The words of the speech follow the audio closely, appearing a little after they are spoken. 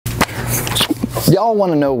Y'all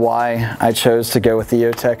want to know why I chose to go with the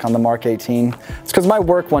EOTech on the Mark 18? It's because my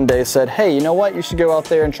work one day said, hey, you know what? You should go out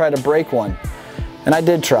there and try to break one. And I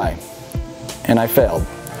did try, and I failed.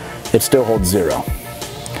 It still holds 0.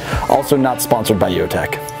 Also not sponsored by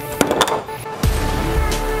EOTech.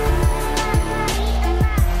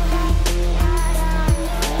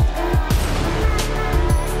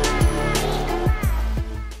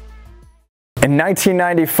 In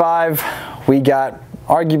 1995, we got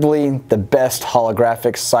arguably the best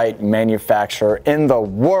holographic sight manufacturer in the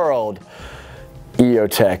world,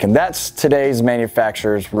 EOTech, and that's today's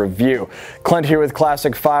manufacturer's review. Clint here with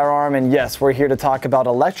Classic Firearm, and yes, we're here to talk about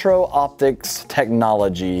electro-optics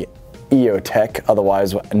technology, EOTech,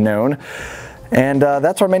 otherwise known. And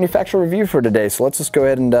that's our manufacturer review for today, so let's just go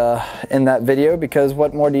ahead and end that video, because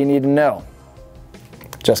what more do you need to know?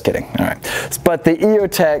 Just kidding. All right. But the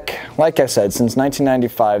EOTech, like I said, since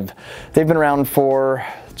 1995, they've been around for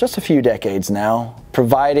just a few decades now,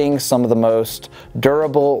 providing some of the most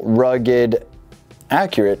durable, rugged,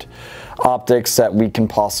 accurate optics that we can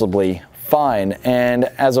possibly find. And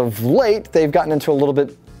as of late, they've gotten into a little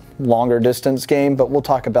bit longer distance game, but we'll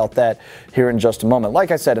talk about that here in just a moment.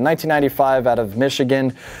 Like I said, in 1995, out of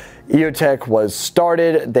Michigan, EOTech was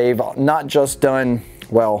started. They've not just done,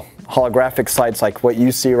 well, holographic sights like what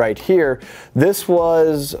you see right here. This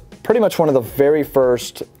was pretty much one of the very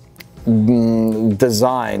first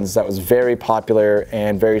designs that was very popular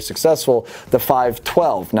and very successful, the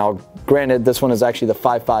 512. Now, granted, this one is actually the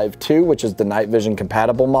 552, which is the night vision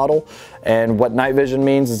compatible model. And what night vision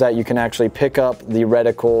means is that you can actually pick up the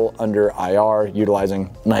reticle under IR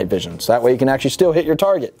utilizing night vision. So that way you can actually still hit your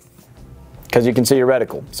target because you can see your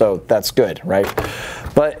reticle. So that's good, right?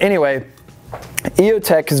 But anyway,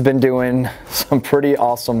 EOTech has been doing some pretty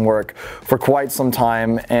awesome work for quite some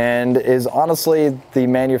time and is honestly the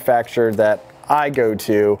manufacturer that I go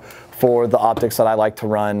to for the optics that I like to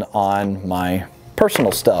run on my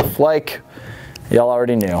personal stuff, like y'all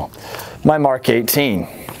already knew, my Mark 18.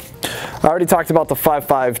 I already talked about the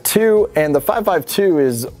 552, and the 552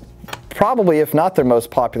 is probably, if not their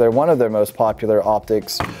most popular, one of their most popular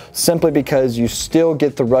optics, simply because you still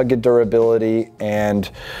get the rugged durability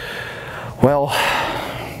and, well,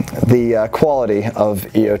 the quality of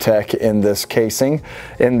EOTech in this casing,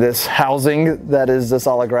 in this housing that is this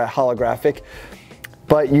holographic,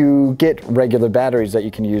 but you get regular batteries that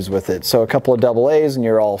you can use with it. So a couple of AA's and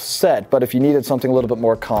you're all set. But if you needed something a little bit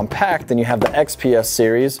more compact, then you have the XPS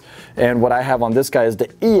series. And what I have on this guy is the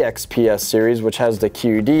EXPS series, which has the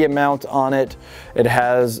QD mount on it. It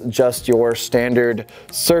has just your standard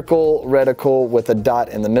circle reticle with a dot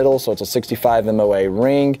in the middle. So it's a 65 MOA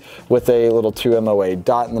ring with a little 2 MOA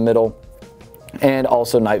dot in the middle. And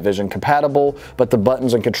also night vision compatible, but the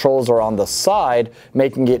buttons and controls are on the side,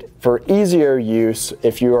 making it for easier use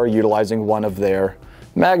if you are utilizing one of their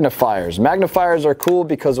magnifiers. Magnifiers are cool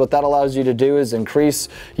because what that allows you to do is increase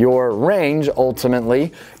your range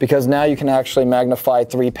ultimately, because now you can actually magnify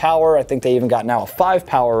 3 power. I think they even got now a 5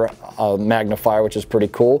 power magnifier, which is pretty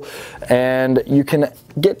cool. And you can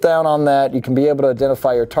get down on that. You can be able to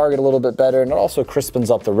identify your target a little bit better, and it also crispens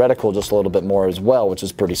up the reticle just a little bit more as well, which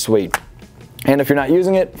is pretty sweet. And if you're not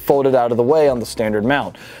using it, fold it out of the way on the standard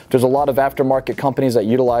mount. There's a lot of aftermarket companies that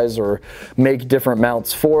utilize or make different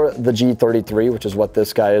mounts for the G33, which is what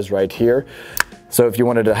this guy is right here. So if you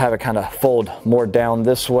wanted to have it kind of fold more down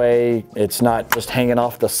this way, it's not just hanging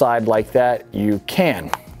off the side like that, you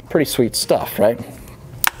can. Pretty sweet stuff, right?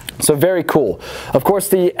 So very cool. Of course,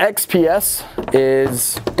 the XPS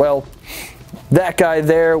is, well, that guy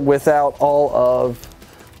there without all of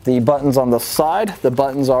the buttons on the side. The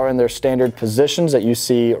buttons are in their standard positions that you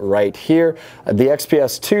see right here. The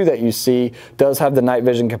XPS 2 that you see does have the night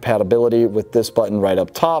vision compatibility with this button right up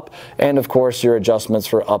top, and of course your adjustments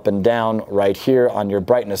for up and down right here on your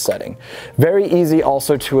brightness setting. Very easy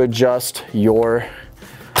also to adjust your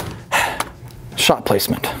shot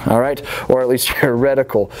placement, all right, or at least your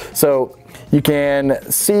reticle. So you can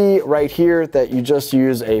see right here that you just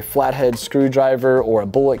use a flathead screwdriver or a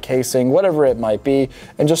bullet casing, whatever it might be,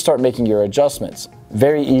 and just start making your adjustments.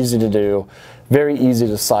 Very easy to do, very easy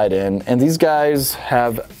to sight in. And these guys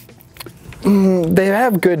have, they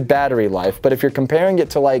have good battery life, but if you're comparing it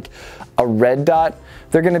to like a red dot,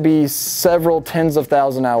 they're going to be several tens of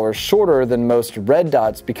thousand hours shorter than most red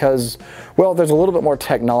dots because, well, there's a little bit more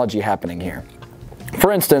technology happening here.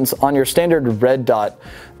 For instance, on your standard red dot,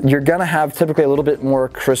 you're gonna have typically a little bit more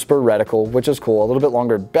crisper reticle, which is cool, a little bit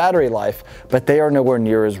longer battery life, but they are nowhere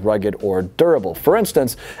near as rugged or durable. For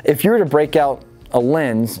instance, if you were to break out a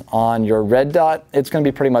lens on your red dot, it's going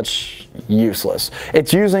to be pretty much useless.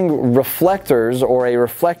 It's using reflectors or a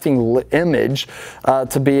reflecting image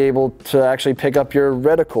to be able to actually pick up your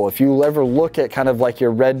reticle. If you ever look at kind of like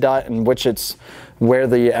your red dot in which it's where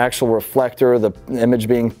the actual reflector, the image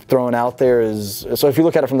being thrown out there is, so if you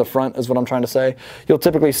look at it from the front is what I'm trying to say, you'll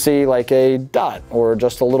typically see like a dot or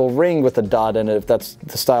just a little ring with a dot in it if that's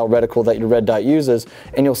the style reticle that your red dot uses,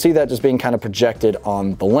 and you'll see that just being kind of projected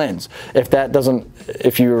on the lens.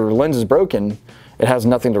 If your lens is broken, it has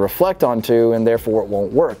nothing to reflect onto and therefore it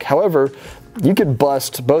won't work. However, you could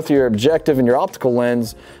bust both your objective and your optical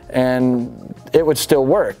lens and it would still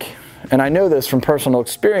work. And I know this from personal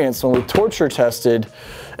experience when we torture tested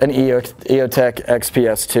an EOTech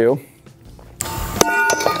XPS 2.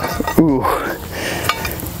 Ooh.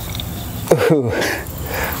 Ooh.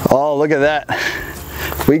 Oh, look at that.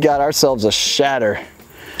 We got ourselves a shatter.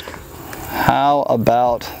 How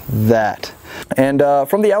about that? And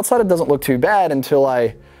from the outside, it doesn't look too bad until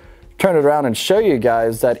I turn it around and show you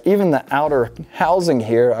guys that even the outer housing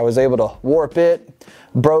here, I was able to warp it.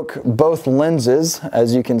 Broke both lenses,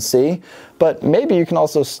 as you can see, but maybe you can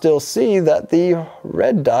also still see that the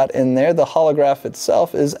red dot in there, the holograph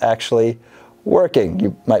itself, is actually working.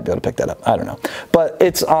 You might be able to pick that up, I don't know. But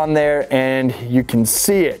it's on there and you can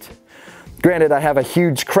see it. Granted, I have a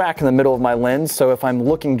huge crack in the middle of my lens, so if I'm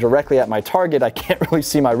looking directly at my target, I can't really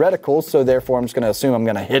see my reticle, so therefore I'm just going to assume I'm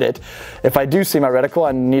going to hit it. If I do see my reticle,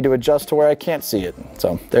 I need to adjust to where I can't see it.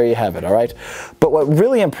 So there you have it, all right? But what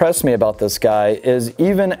really impressed me about this guy is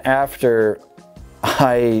even after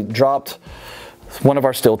I dropped one of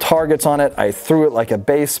our steel targets on it, I threw it like a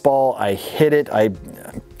baseball, I hit it, I'm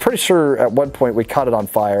pretty sure at one point we caught it on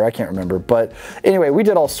fire, I can't remember. But anyway, we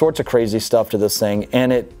did all sorts of crazy stuff to this thing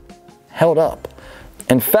and it held up.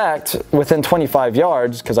 In fact, within 25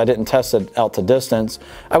 yards, because I didn't test it out to distance,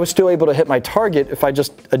 I was still able to hit my target if I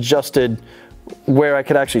just adjusted where I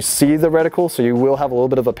could actually see the reticle, so you will have a little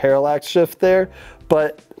bit of a parallax shift there,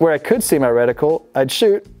 but where I could see my reticle, I'd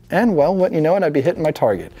shoot, and well, wouldn't you know it, I'd be hitting my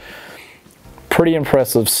target. Pretty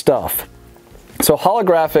impressive stuff. So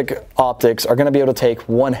holographic optics are going to be able to take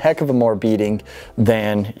one heck of a more beating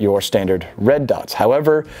than your standard red dots.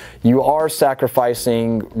 However, you are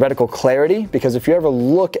sacrificing reticle clarity, because if you ever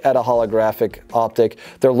look at a holographic optic,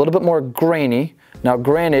 they're a little bit more grainy. Now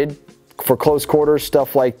granted, for close quarters,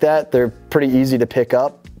 stuff like that, they're pretty easy to pick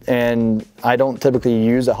up. And I don't typically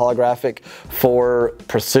use a holographic for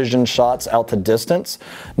precision shots out to distance.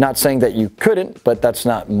 Not saying that you couldn't, but that's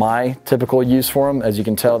not my typical use for them. As you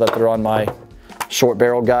can tell that they're on my short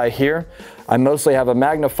barrel guy here. I mostly have a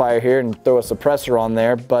magnifier here and throw a suppressor on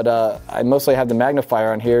there, but I mostly have the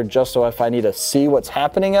magnifier on here just so if I need to see what's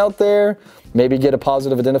happening out there, maybe get a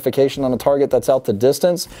positive identification on a target that's out to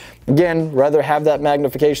distance. Again, rather have that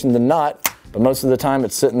magnification than not, but most of the time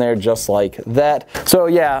it's sitting there just like that. So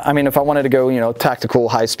yeah, I mean, if I wanted to go, you know, tactical,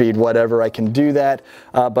 high speed, whatever, I can do that.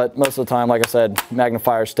 But most of the time, like I said,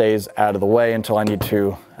 magnifier stays out of the way until I need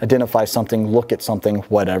to identify something, look at something,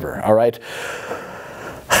 whatever, all right?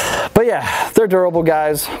 But yeah, they're durable,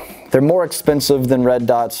 guys. They're more expensive than red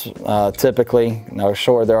dots typically. Now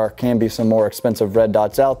sure, there can be some more expensive red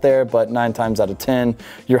dots out there, but 9 times out of 10,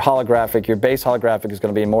 your holographic, your base holographic is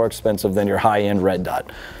going to be more expensive than your high-end red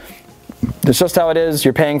dot. It's just how it is.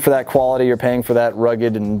 You're paying for that quality, you're paying for that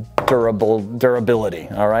rugged and durability,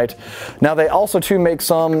 all right? Now they also too make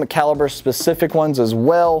some caliber specific ones as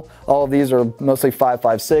well. All of these are mostly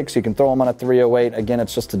 5.56. You can throw them on a 308. Again,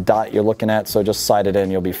 it's just a dot you're looking at, so just sight it in,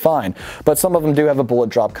 you'll be fine. But some of them do have a bullet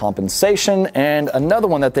drop compensation, and another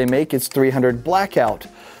one that they make is 300 blackout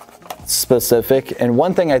specific. And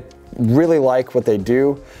one thing I really like what they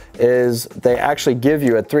do is they actually give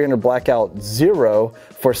you a 300 blackout 0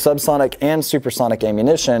 for subsonic and supersonic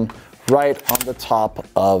ammunition right on the top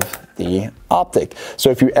of the optic. So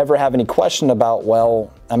if you ever have any question about,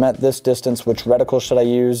 well, I'm at this distance, which reticle should I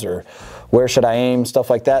use, or where should I aim, stuff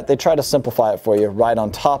like that, they try to simplify it for you right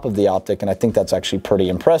on top of the optic, and I think that's actually pretty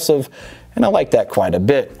impressive, and I like that quite a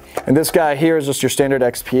bit. And this guy here is just your standard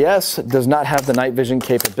XPS. It does not have the night vision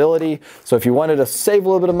capability, so if you wanted to save a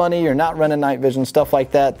little bit of money, you're not running night vision, stuff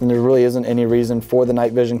like that, then there really isn't any reason for the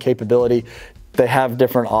night vision capability. They have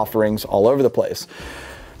different offerings all over the place.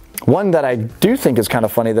 One that I do think is kind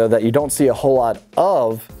of funny though, that you don't see a whole lot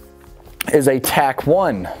of, is a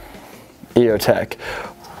TAC-1 EOTech,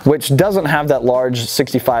 which doesn't have that large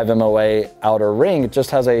 65 MOA outer ring. It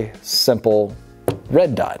just has a simple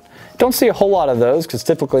red dot. Don't see a whole lot of those because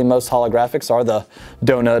typically most holographics are the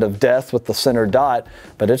donut of death with the center dot,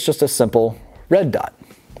 but it's just a simple red dot.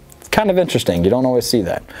 It's kind of interesting. You don't always see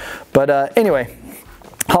that. But anyway,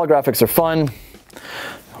 holographics are fun.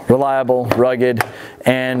 reliable, rugged,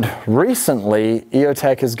 and recently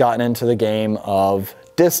EOTech has gotten into the game of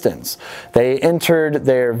distance. They entered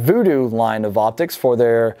their VUDU line of optics for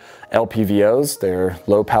their LPVOs, their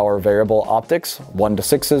low power variable optics, 1 to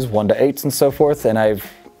 6s, 1 to 8s, and so forth. And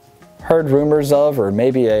I've heard rumors of, or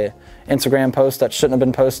maybe a Instagram post that shouldn't have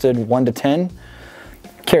been posted, 1 to 10.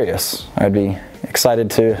 Curious. I'd be excited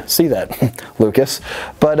to see that, Lucas.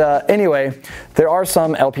 But anyway, there are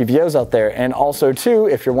some LPVOs out there, and also too,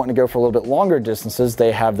 if you're wanting to go for a little bit longer distances,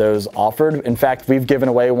 they have those offered. In fact, we've given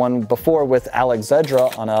away one before with Alexandra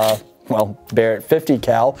on a, well, Barrett 50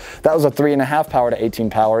 cal. That was a 3.5 power to 18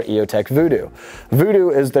 power EOTech VUDU.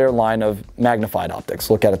 VUDU is their line of magnified optics.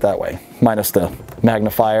 Look at it that way, minus the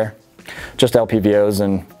magnifier, just LPVOs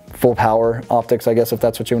and full power optics, I guess, if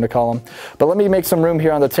that's what you want to call them. But let me make some room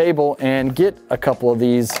here on the table and get a couple of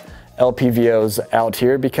these LPVOs out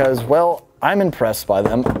here because, well, I'm impressed by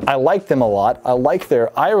them. I like them a lot. I like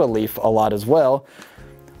their eye relief a lot as well.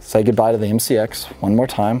 Say goodbye to the MCX one more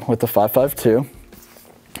time with the 552.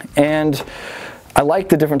 And I like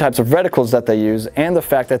the different types of reticles that they use and the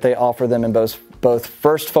fact that they offer them in both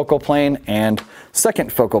first focal plane and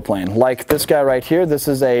second focal plane. Like this guy right here, this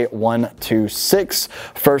is a 1-6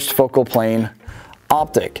 first focal plane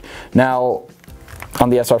optic. Now, on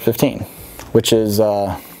the SR15, which is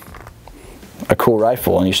a cool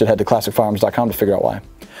rifle, and you should head to classicfirearms.com to figure out why.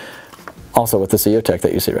 Also with this EOTech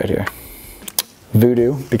that you see right here.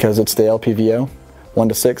 VUDU, because it's the LPVO, 1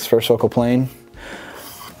 to 6 first focal plane.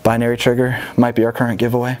 Binary trigger might be our current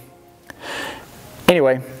giveaway.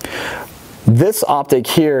 Anyway, this optic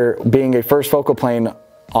here being a first focal plane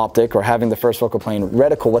optic, or having the first focal plane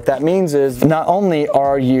reticle, what that means is not only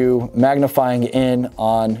are you magnifying in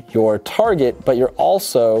on your target, but you're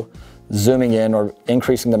also zooming in or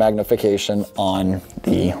increasing the magnification on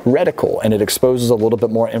the reticle, and it exposes a little bit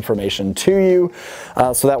more information to you.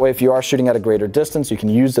 So that way, if you are shooting at a greater distance, you can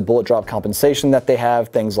use the bullet drop compensation that they have,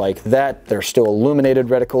 things like that. They're still illuminated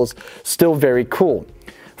reticles, still very cool.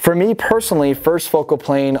 For me personally, first focal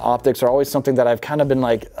plane optics are always something that I've kind of been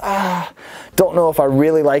like, don't know if I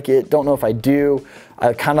really like it, don't know if I do.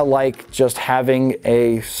 I kind of like just having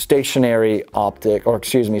a stationary optic, or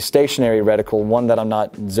excuse me, stationary reticle, one that I'm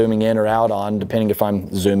not zooming in or out on, depending if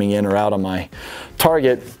I'm zooming in or out on my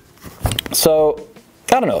target. So,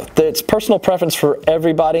 I don't know, it's personal preference for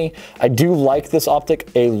everybody. I do like this optic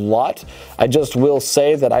a lot. I just will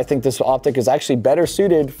say that I think this optic is actually better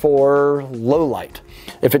suited for low light.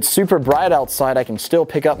 If it's super bright outside, I can still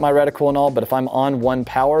pick up my reticle and all, but if I'm on 1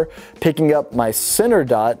 power, picking up my center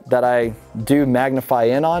dot that I do magnify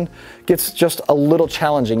in on gets just a little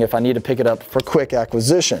challenging if I need to pick it up for quick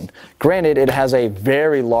acquisition. Granted, it has a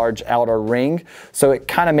very large outer ring, so it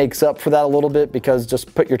kind of makes up for that a little bit, because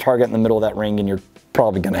just put your target in the middle of that ring and you're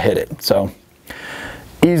probably going to hit it. So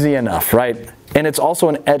easy enough, right? And it's also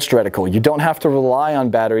an etched reticle. You don't have to rely on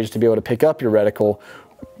batteries to be able to pick up your reticle,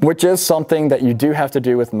 which is something that you do have to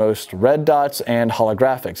do with most red dots and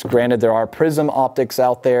holographics. Granted, there are prism optics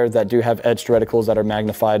out there that do have etched reticles that are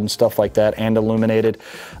magnified and stuff like that and illuminated,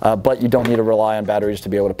 but you don't need to rely on batteries to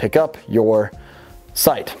be able to pick up your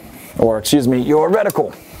sight, or excuse me, your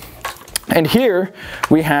reticle. And here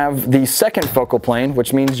we have the second focal plane,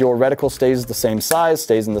 which means your reticle stays the same size,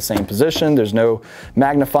 stays in the same position. There's no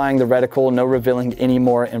magnifying the reticle, no revealing any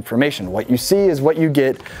more information. What you see is what you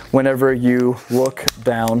get whenever you look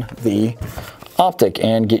down the optic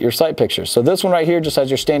and get your sight picture. So this one right here just has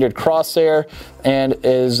your standard crosshair and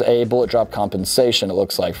is a bullet drop compensation, it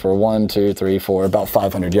looks like, for 1, 2, 3, 4, about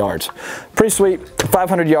 500 yards. Pretty sweet.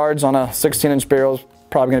 500 yards on a 16-inch barrel is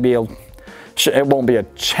probably going to be it won't be a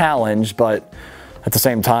challenge, but at the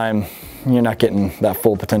same time, you're not getting that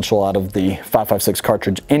full potential out of the 5.56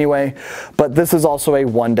 cartridge anyway. But this is also a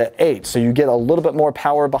 1 to 8, so you get a little bit more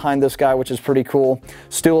power behind this guy, which is pretty cool.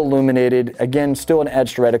 Still illuminated, again, still an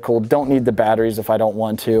edged reticle. Don't need the batteries if I don't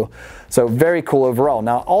want to. So very cool overall.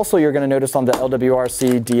 Now also, you're going to notice on the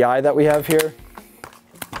LWRC DI that we have here,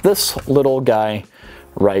 this little guy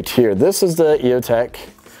right here. This is the EOTech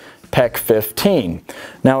PEC 15.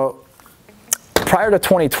 Now, prior to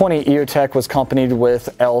 2020, EOTech was accompanied with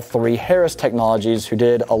L3 Harris Technologies, who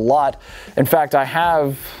did a lot. In fact, I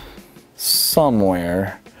have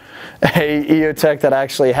somewhere a EOTech that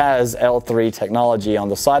actually has L3 technology on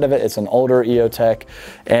the side of it. It's an older EOTech,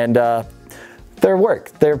 and their work.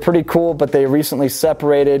 They're pretty cool, but they recently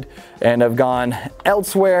separated and have gone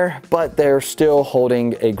elsewhere, but they're still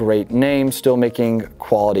holding a great name, still making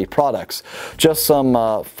quality products. Just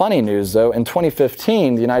some funny news though, in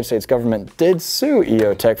 2015, the United States government did sue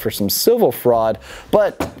EOTech for some civil fraud,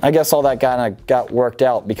 but I guess all that got worked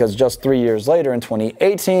out because just 3 years later in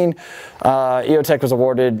 2018, EOTech was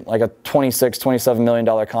awarded like a $27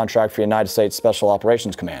 million contract for United States Special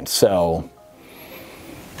Operations Command. So,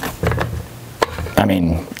 I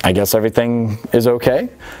mean, I guess everything is okay.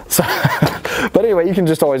 So, but anyway, you can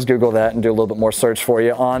just always Google that and do a little bit more search for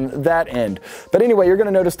you on that end. But anyway, you're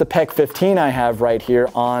gonna notice the PEC 15 I have right here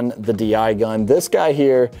on the DI gun. This guy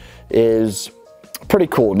here is pretty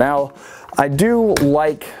cool. Now, I do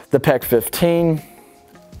like the PEC 15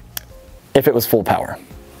 if it was full power.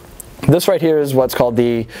 This right here is what's called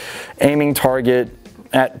the aiming target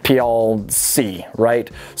at PLC, right?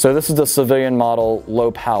 So this is the civilian model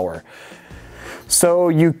low power. So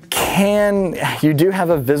you do have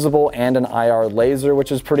a visible and an IR laser,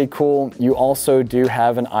 which is pretty cool. You also do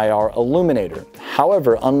have an IR illuminator.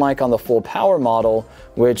 However, unlike on the full power model,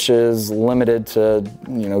 which is limited to,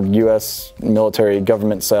 you know, US military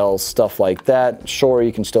government sales, stuff like that, sure,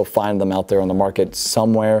 you can still find them out there on the market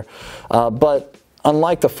somewhere. But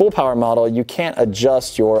unlike the full power model, you can't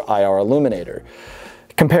adjust your IR illuminator.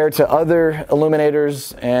 Compared to other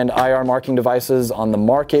illuminators and IR marking devices on the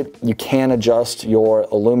market, you can adjust your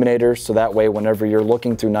illuminator so that way whenever you're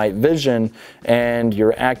looking through night vision and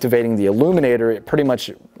you're activating the illuminator, it pretty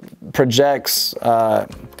much projects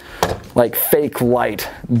like fake light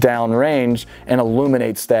downrange and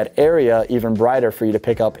illuminates that area even brighter for you to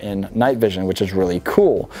pick up in night vision, which is really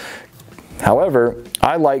cool. However,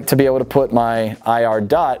 I like to be able to put my IR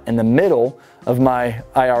dot in the middle of my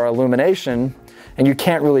IR illumination, and you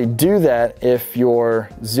can't really do that if your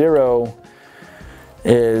zero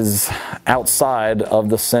is outside of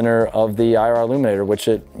the center of the IR illuminator, which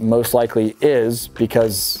it most likely is,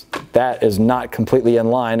 because that is not completely in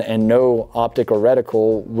line, and no optic or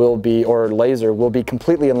reticle will be, or laser will be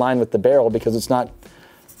completely in line with the barrel because it's not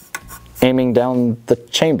aiming down the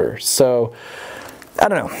chamber. So I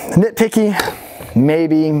don't know, nitpicky,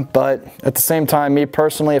 maybe, but at the same time, me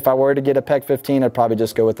personally, if I were to get a PEC 15, I'd probably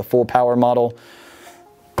just go with the full power model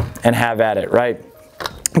and have at it, right?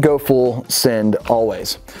 Go full send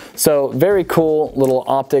always. So very cool little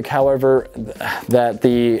optic, however, that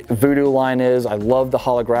the VUDU line is. I love the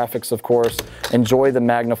holographics, of course. Enjoy the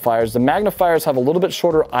magnifiers. The magnifiers have a little bit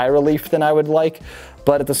shorter eye relief than I would like,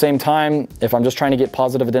 but at the same time, if I'm just trying to get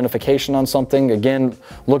positive identification on something, again,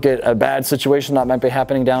 look at a bad situation that might be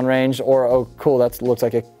happening downrange, or, oh cool, that looks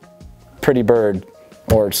like a pretty bird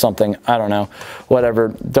or something, I don't know, whatever.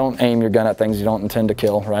 Don't aim your gun at things you don't intend to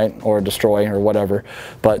kill, right? Or destroy or whatever,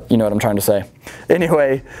 but you know what I'm trying to say.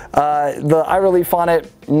 Anyway, the eye relief on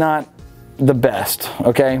it, not the best,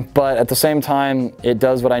 okay? But at the same time, it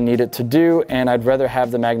does what I need it to do, and I'd rather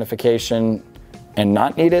have the magnification and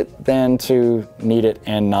not need it than to need it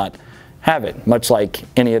and not have it, much like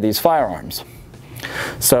any of these firearms.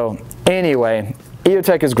 So anyway,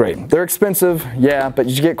 EOTech is great. They're expensive, yeah, but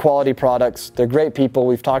you get quality products. They're great people.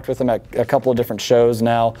 We've talked with them at a couple of different shows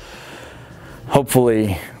now.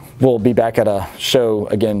 Hopefully, we'll be back at a show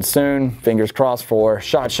again soon. Fingers crossed for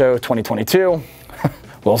SHOT Show 2022.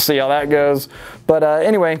 We'll see how that goes. But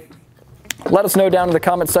anyway, let us know down in the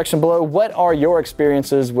comment section below, what are your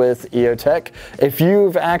experiences with EOTech? If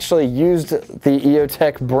you've actually used the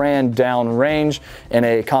EOTech brand downrange in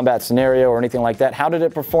a combat scenario or anything like that, how did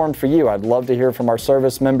it perform for you? I'd love to hear from our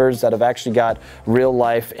service members that have actually got real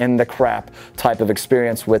life in the crap type of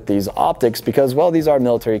experience with these optics, because, well, these are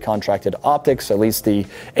military contracted optics, at least the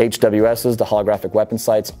HWSs, the holographic weapon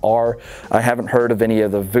sights are. I haven't heard of any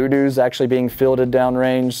of the VUDUs actually being fielded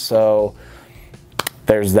downrange, so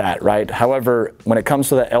there's that, right? However, when it comes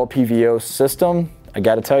to the LPVO system, I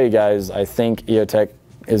gotta tell you guys, I think EOTech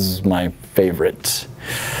is my favorite.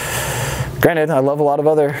 Granted, I love a lot of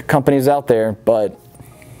other companies out there, but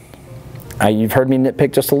you've heard me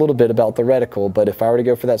nitpick just a little bit about the reticle, but if I were to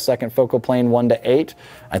go for that second focal plane 1:8,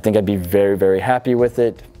 I think I'd be very, very happy with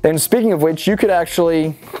it. And speaking of which, you could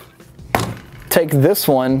actually take this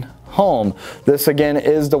one home. This again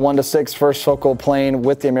is the 1:6 first focal plane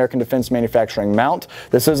with the American Defense Manufacturing mount.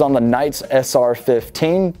 This is on the Knights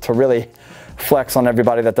SR15 to really flex on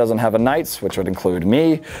everybody that doesn't have a Knights, which would include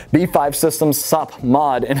me. B5 Systems SOP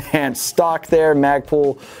Mod enhanced stock there.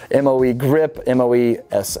 Magpul MOE grip, MOE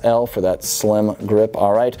SL for that slim grip.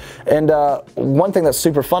 All right. And one thing that's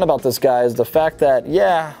super fun about this guy is the fact that,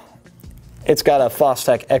 yeah, it's got a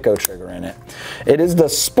Fostech Echo trigger in it. It is the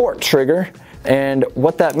sport trigger. And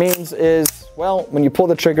what that means is, Well, when you pull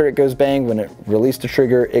the trigger, it goes bang. When it releases the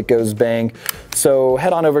trigger, it goes bang. So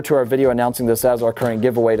head on over to our video announcing this as our current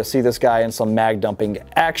giveaway to see this guy in some mag dumping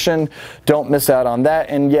action. Don't miss out on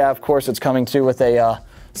that. And yeah, of course, it's coming too with a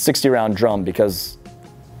 60 round drum because,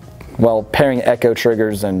 well, pairing echo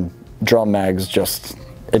triggers and drum mags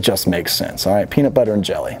it just makes sense. All right, peanut butter and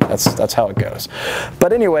jelly. That's how it goes.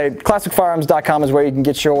 But anyway, classicfirearms.com is where you can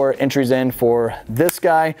get your entries in for this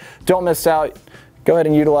guy. Don't miss out. Go ahead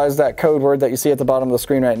and utilize that code word that you see at the bottom of the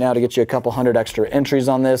screen right now to get you a couple hundred extra entries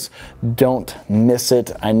on this. Don't miss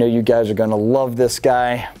it. I know you guys are gonna love this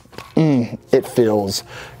guy. It feels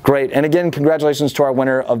great. And again, congratulations to our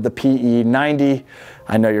winner of the PE90.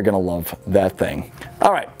 I know you're gonna love that thing.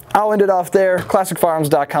 All right. I'll end it off there.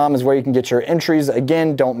 ClassicFirearms.com is where you can get your entries.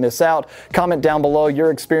 Again, don't miss out. Comment down below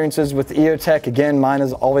your experiences with EOTech. Again, mine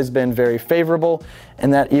has always been very favorable,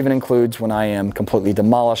 and that even includes when I am completely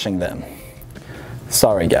demolishing them.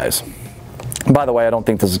 Sorry, guys. By the way, I don't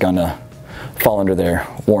think this is gonna fall under their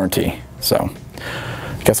warranty, so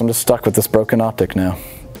I guess I'm just stuck with this broken optic now.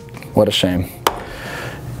 What a shame.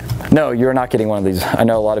 No, you're not getting one of these. I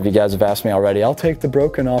know a lot of you guys have asked me already. I'll take the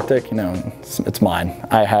broken optic. No, it's mine.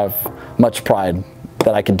 I have much pride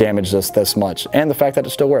that I could damage this much, and the fact that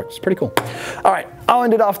it still works. It's pretty cool. All right, I'll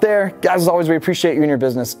end it off there. Guys, as always, we appreciate you and your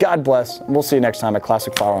business. God bless, and we'll see you next time at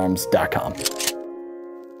ClassicFirearms.com.